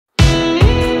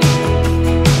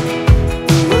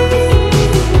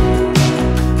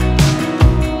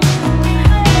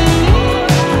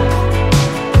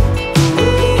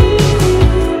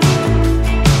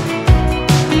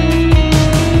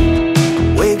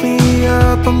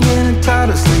try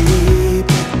to sleep.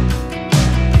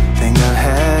 Think I've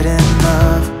had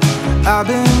enough. I've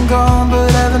been gone but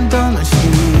haven't done much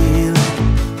healing.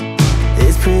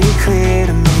 It's pretty clear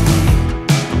to me,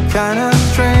 kinda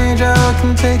strange how I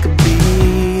can take a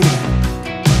beating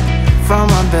from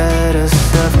my better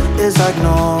self. It's like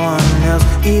no one else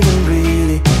even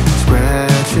really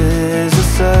scratches the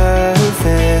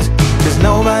surface. 'Cause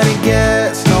nobody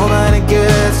gets me.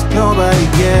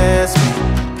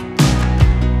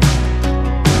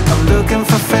 I'm looking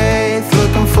for faith,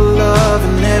 looking for love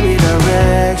in every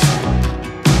direction.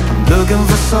 I'm looking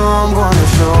for someone to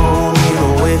show me the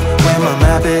way when my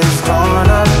map is torn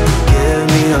up. Give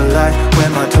me a light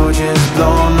when my torch is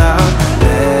blown out.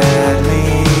 Let me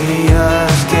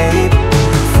escape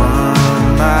from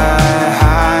my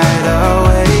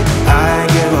hideaway. I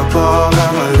give up all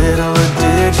of my little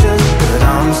addictions, but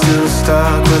I'm still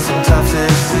stuck with some tough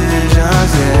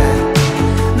decisions, yeah.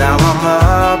 Now I'm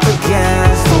up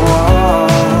against the wall,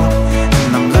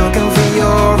 and I'm looking for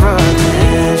your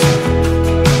attention.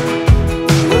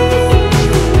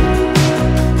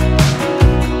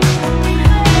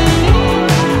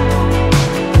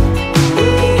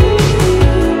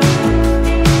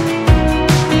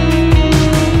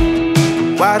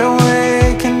 Wide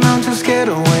awake and I'm too scared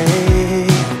away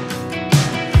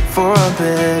for a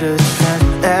better chance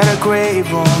at a great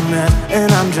romance, and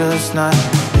I'm just not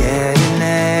getting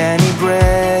any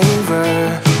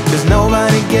braver. 'Cause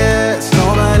nobody gets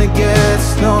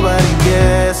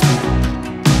me.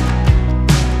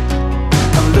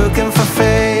 I'm looking for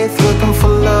faith, looking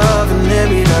for love in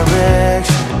every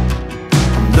direction.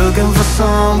 I'm looking for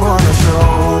someone to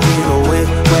show me the way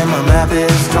when my map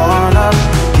is torn up.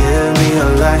 Give me a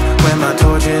light when my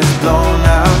torch is blown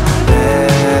out.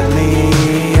 Let me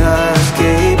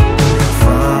escape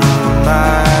from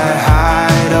my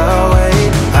hideaway.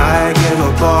 I give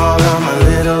up all of my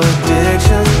little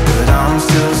addictions, but I'm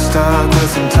still stuck with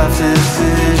some tough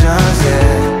decisions,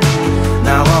 yeah.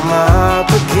 Now I'm up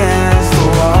against the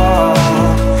wall,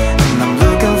 and I'm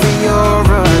looking for your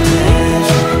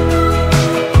attention.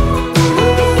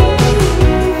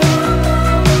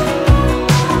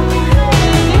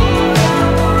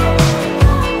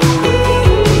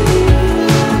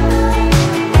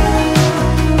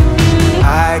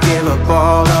 I give up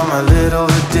all of my little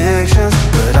addictions,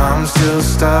 but I'm still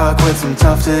stuck with some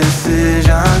tough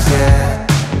decisions, yeah.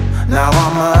 Now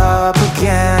I'm up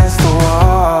against the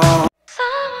wall.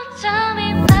 Someone tell me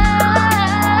why.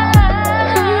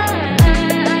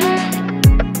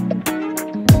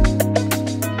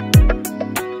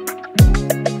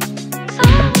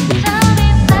 Someone tell me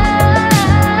why.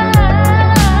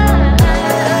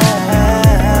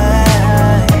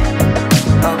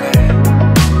 Okay,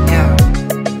 yeah.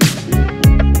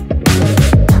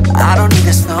 I don't need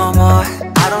this no more.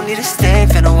 I don't need to stay,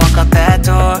 finna walk out that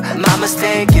door. My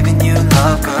mistake, giving you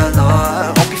love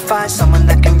galore. Hope you find someone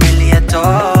that can really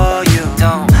adore you.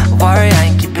 Don't worry, I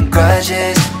ain't keeping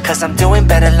grudges, 'cause I'm doing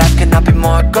better, life cannot be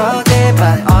more golden.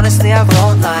 But honestly, I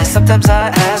won't lie, sometimes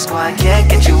I ask why I can't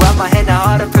get you out my head. Now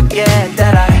hard to forget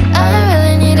that I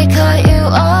really need to cut you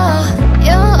off.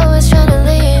 You're always trying to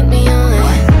lead me on.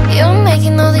 You're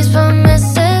making all these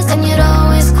promises, and you'd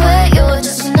always quit. You're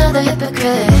just another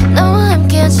hypocrite. No, I'm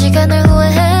can't 시간을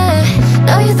후회해.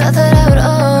 No, you thought that I would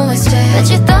always stay, but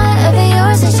you thought I'd be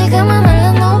yours and 지금은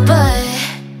말로 nobody.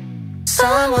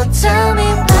 Someone tell me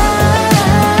why.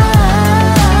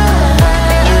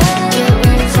 Can't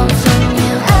move on from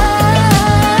you.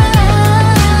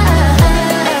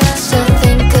 I still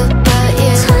think about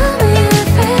you. Tell me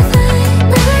everything,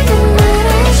 내게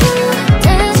말해줘.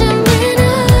 Doesn't mean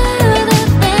all the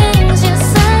things you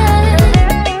said.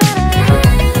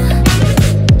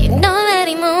 You know that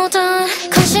he moved on.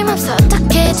 관심 없어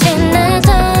어떻게 지내던.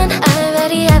 I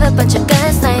already have a bunch of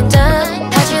guys lined up.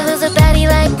 How'd you lose a baddie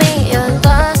like me? You're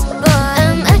lost, boy.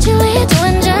 I'm actually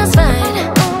doing just fine,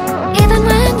 even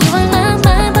when you were not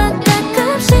mine. But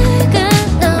가끔씩은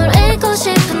널 잊고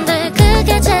싶은데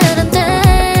그게 잘 안 돼.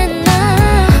 No,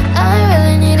 I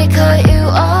really need to cut you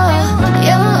off.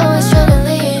 You're always trying to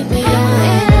lead me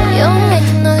on. You're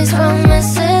making all these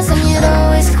promises, and you'd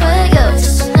always quit. You're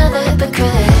just another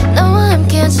hypocrite. No, I'm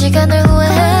can't 시간을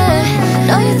후회해.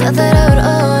 No, you thought that I would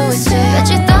always stay, but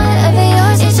you thought I'd be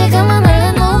yours. 이제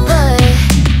그만할래 nobody.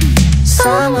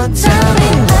 Someone tell me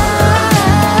why.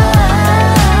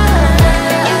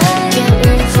 Can't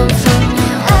move on from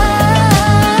you. I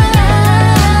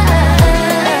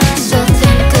still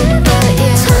think about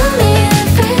you. Tell me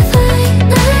everything,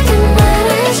 내게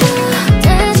말해줘.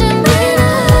 Doesn't mean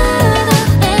all the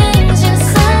things you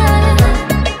said.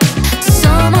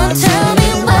 Someone tell me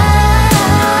why.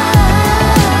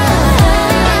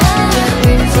 Can't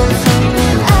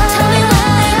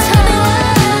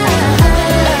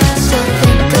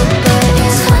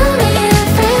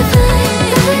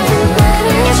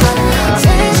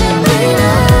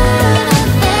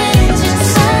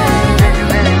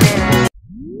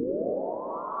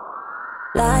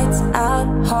Lights out,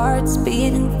 hearts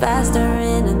beating faster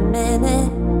in a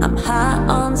minute. I'm high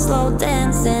on slow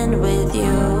dancing with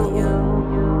you.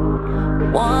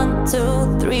 1,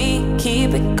 2, 3,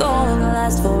 keep it going,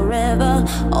 last forever.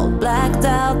 All blacked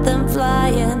out, then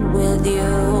flying with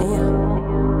you.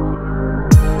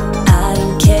 I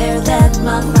don't care that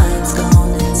my mind's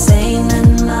gone insane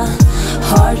and my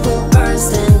heart will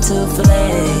burst into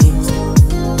flames.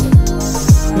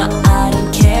 No, I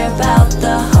don't care about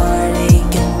the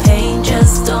heartache and pain.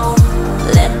 Just don't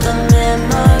let the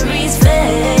memories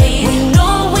fade. We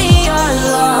know we are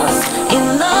lost, in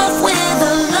love with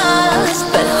the lust,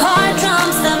 but heart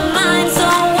trumps the mind, so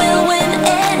we'll win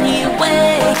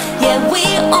anyway. Yeah, we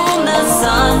own the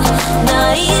sun,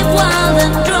 naive, wild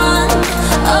and drunk.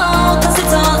 Oh, 'cause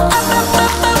it's all up, up,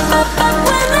 up, up, up, up.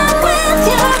 When I'm with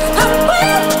you, I'm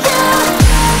with you.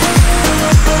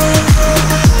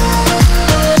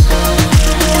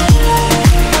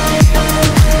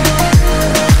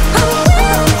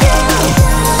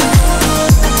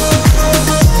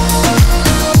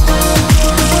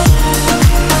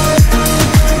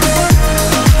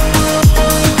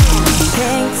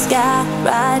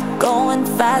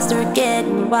 Faster,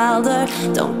 getting wilder.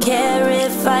 Don't care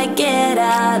if I get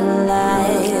out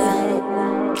alive.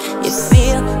 You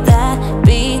feel that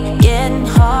beat getting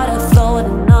harder,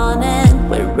 floating on it.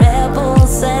 We're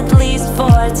rebels, at least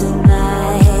for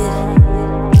tonight.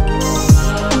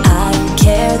 I don't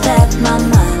care that my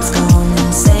mind's gone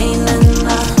insane and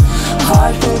my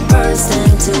heart will burst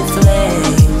into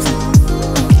flames.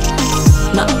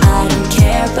 No, I don't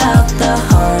care about the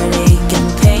heartache and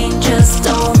pain. Just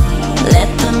don't let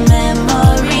the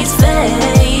memories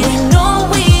fade. We know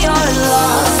we are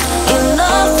lost, in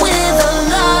love with the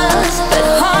lust, but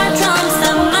heart trumps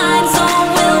the mind.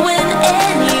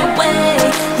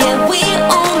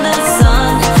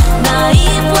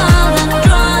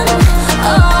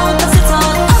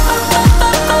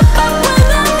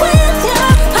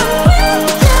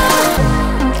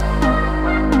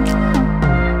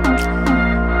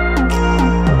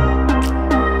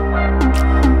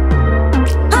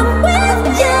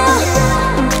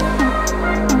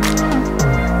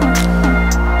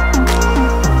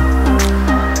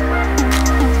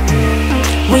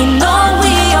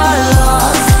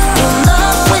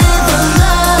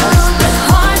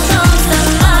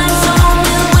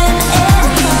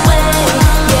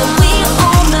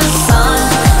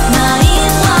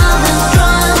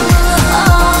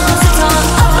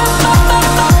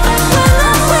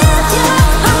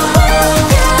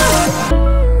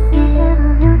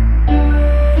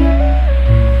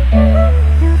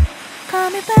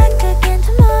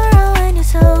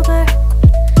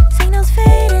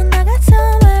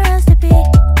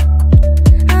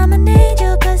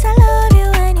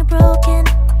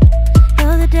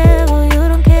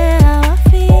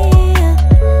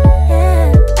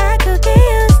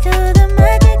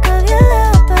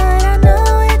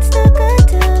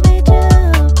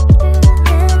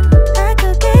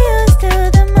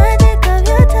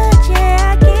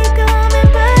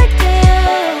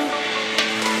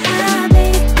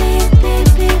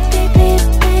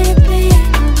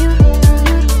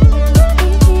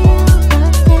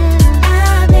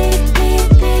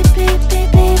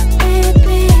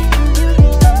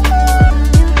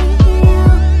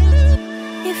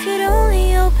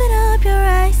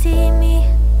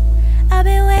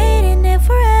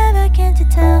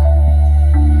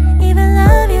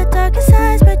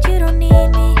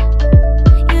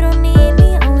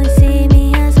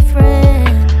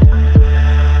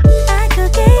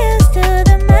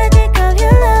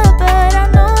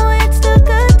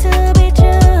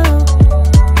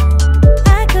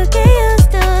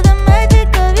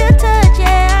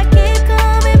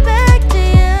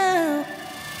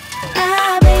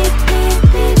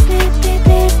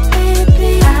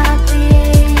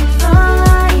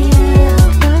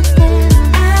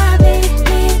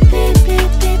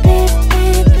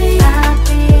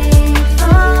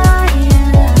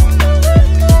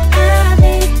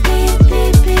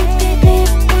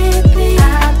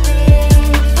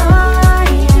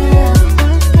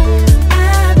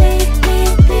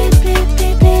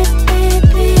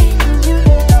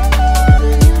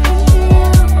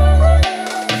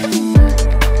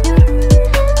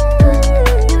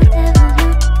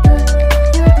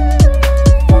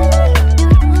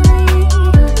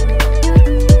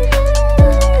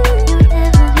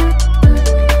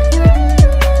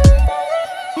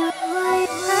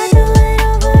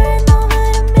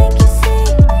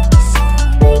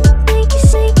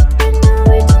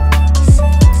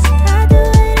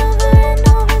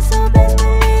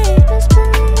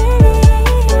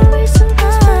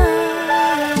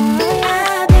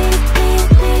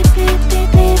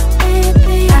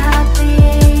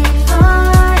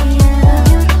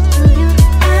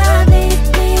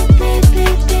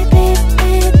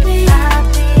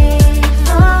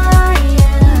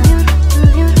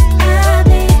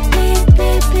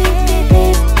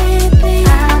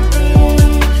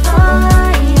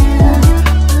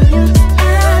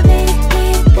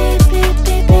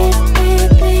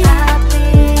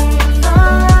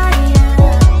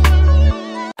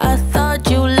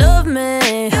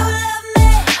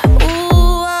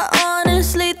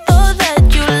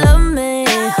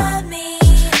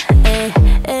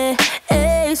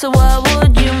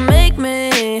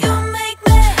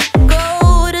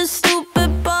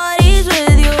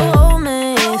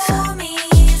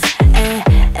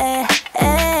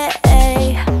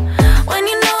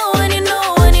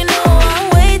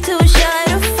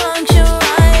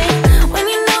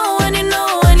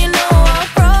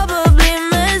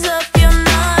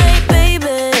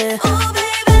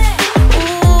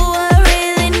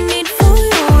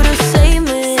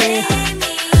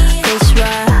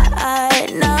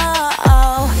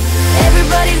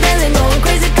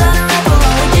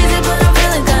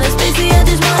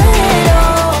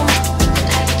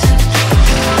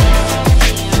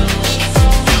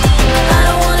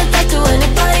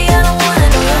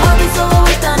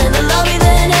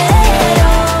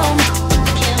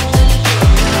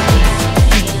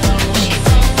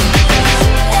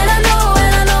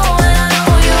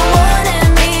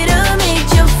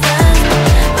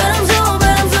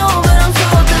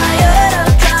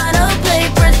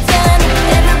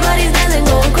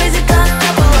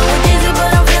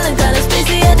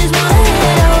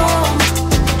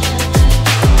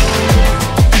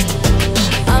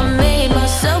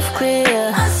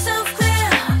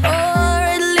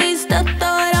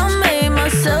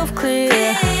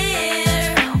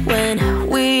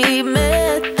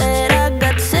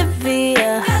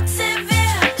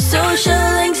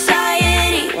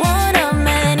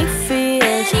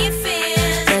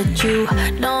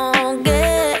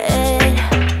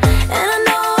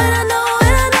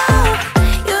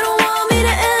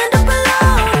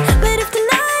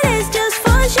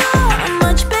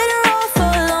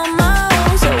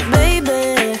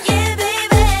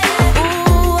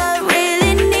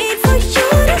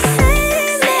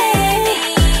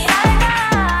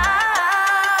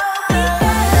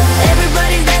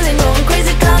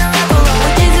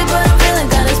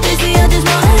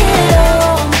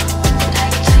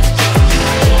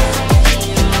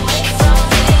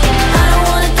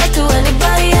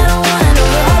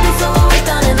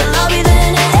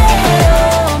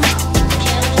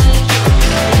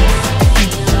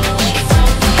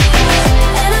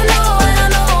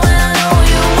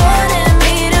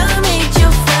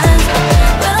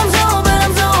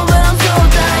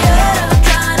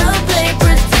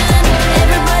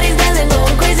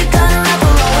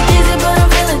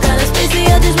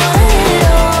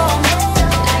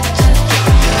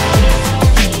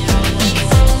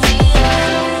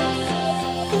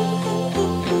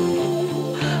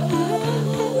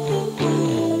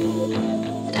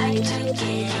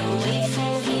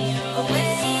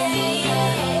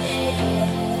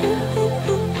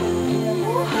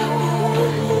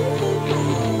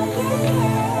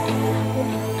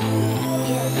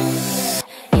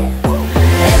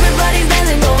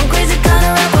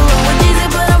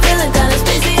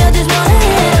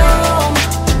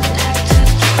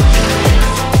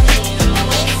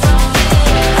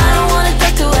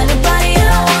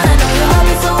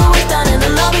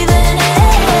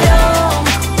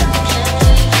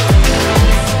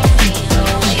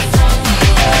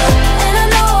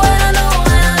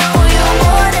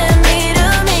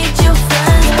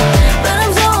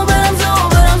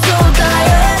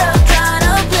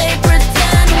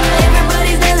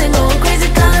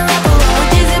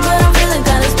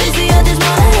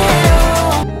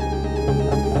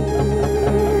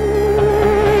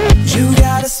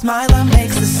 smile that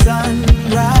makes the sun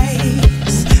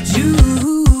rise. You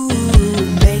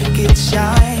make it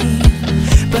shine,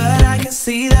 but I can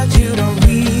see that you don't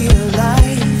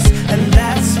realize, and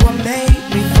that's what made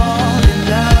me fall in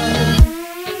love.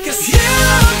 'Cause you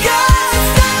got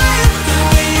style, the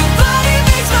way your body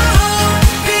makes my heart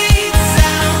beat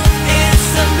sound. It's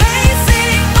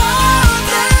amazing all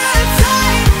the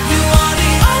time. You are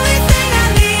the only thing I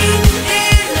need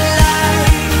in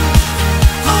life.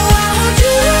 Oh, I want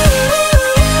you.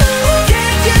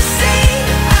 Can't you see?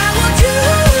 I want you.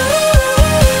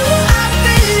 I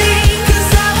believe,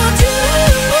 'cause I want you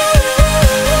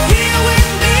here with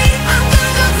me. I'm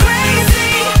gonna go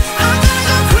crazy. I'm gonna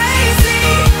go crazy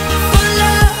for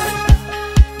love.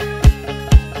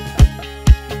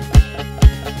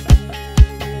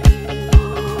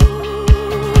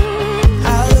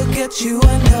 I look at you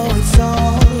and know it's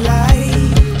alright.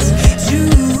 You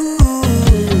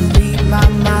read my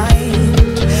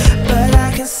mind, but I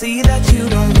can see that you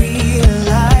don't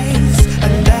realize,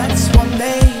 and that's what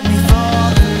made me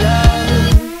fall in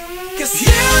love. 'Cause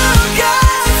you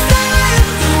got style,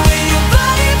 the way your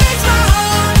body makes my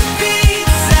heart beat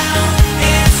sound.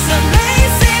 It's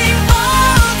amazing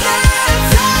all the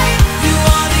time. You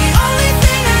are the only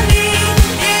thing I need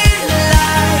in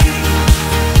life.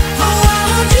 Oh, I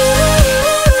want you.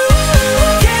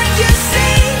 Can't you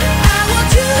see? I want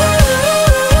you.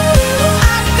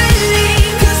 I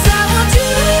believe, 'cause I want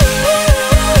you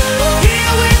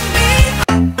here with me.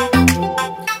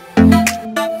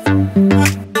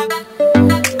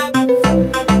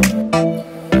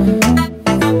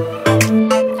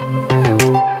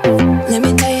 Let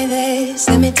me tell you this,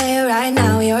 let me tell you right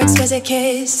now, your exquisite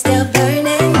kiss still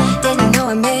burning. Didn't know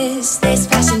I missed this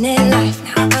passion in life.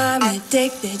 Now I'm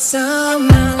addicted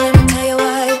somehow. Let me tell you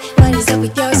what is up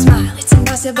with your smile? It's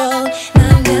impossible,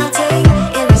 not melting,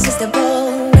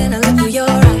 irresistible. When I look through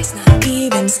your eyes, not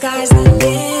even sky's the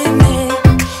limit.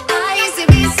 I used to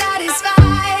be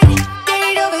satisfied,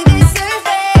 stayed over the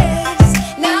surface.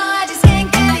 Now I just can't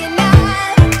get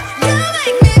enough. You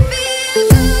make me feel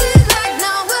good like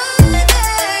no other.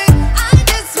 I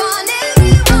just want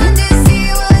everyone to see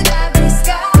what I've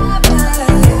discovered.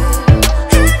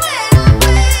 And when I'm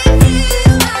with you,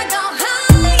 I go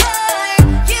higher.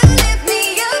 You lift me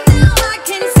up, now I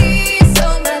can see so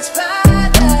much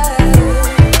farther.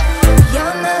 You're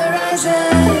on the horizon.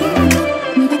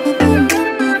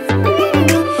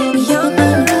 You're on the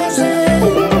horizon.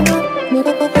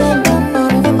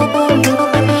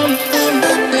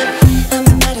 I'm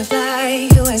a butterfly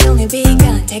who has only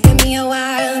begun, taking me a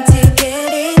while to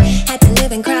get it. Had to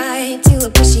live and cry to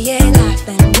appreciate life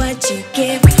and what you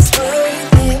give is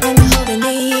worth it. When you're holding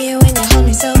me, when you hold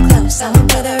me so close, I'm a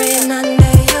brother in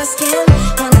under your skin.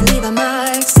 Wanna leave a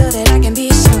mark so that I can be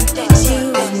sure that you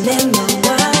remember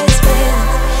what's been.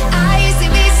 I used to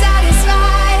be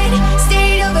satisfied,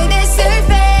 stayed over the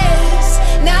surface.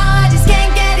 Now I just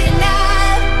can't get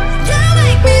enough. You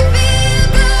make me feel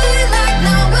good like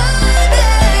no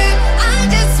other. I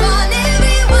just want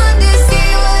everyone to see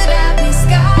what I've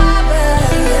discovered.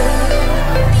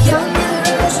 You're on the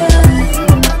horizon.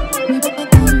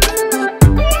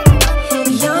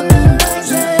 You're on the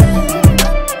horizon.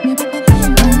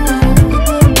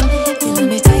 Let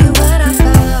me tell you what I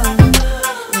found.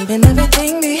 Leaving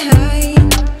everything behind,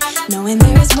 knowing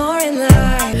there is more in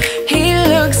life. He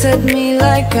looks at me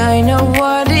like I know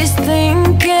what he's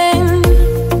thinking,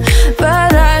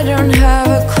 but I don't have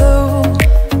a clue.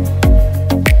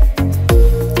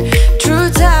 True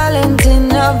talent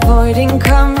in avoiding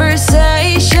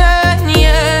conversation,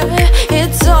 yeah,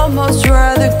 it's almost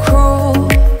rather cruel.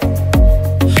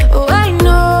 Oh, I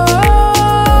know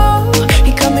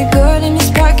he got me good in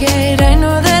his pocket. I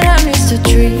know that I'm used to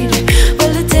treat.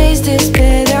 Well, the taste is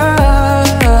bitter.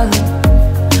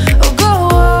 Oh, go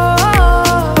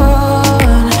on,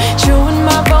 chewing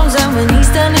my bones, and when he's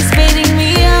done, it's spitting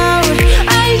me out.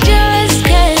 I just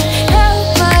can't help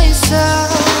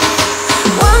myself.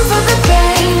 One for the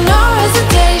pain, no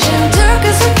hesitation. Took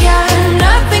us again,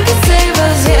 nothing can save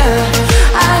us, yeah.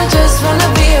 I just wanna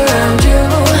be around you.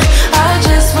 I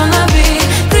just wanna be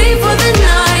free for the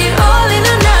night, all in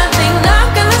or nothing. Not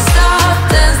gonna stop,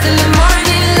 dance till the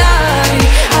morning light.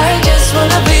 I just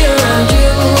wanna be around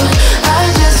you. I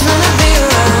just wanna be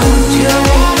around you.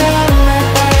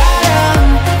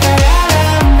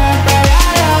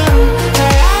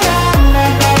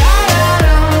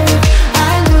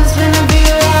 I just wanna be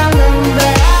around you.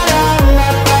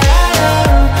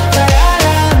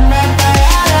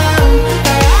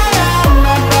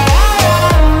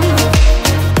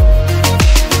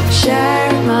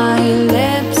 Share my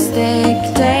lipstick,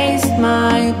 taste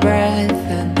my breath,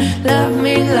 and love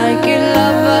me like you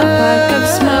love a pack of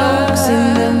smokes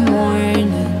in the